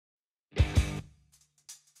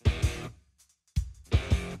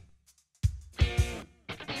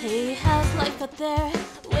Hey, how's life out there?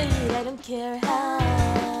 Wait, I don't care.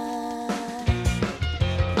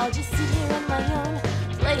 I'll just sit here on my own,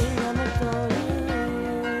 playing on my phone.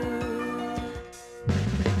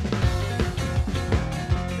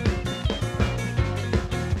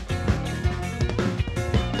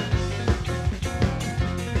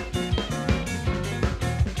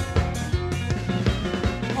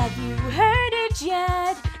 Have you heard it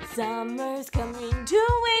yet? Summer's coming to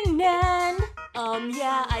an end.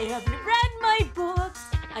 Yeah, I haven't read my books.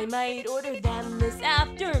 I might order them this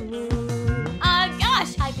afternoon.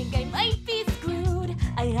 Gosh, I think I might be screwed.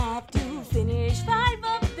 I have to finish 5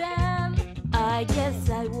 of them. I guess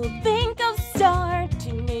I will think I'll start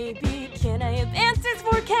to maybe can I have answers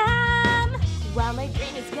for Cam? While my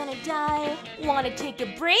brain is gonna die, wanna take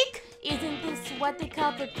a break? Isn't this what they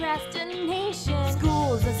call procrastination?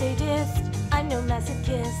 School's a sadist, I'm no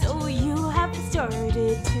masochist, so you have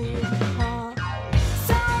started to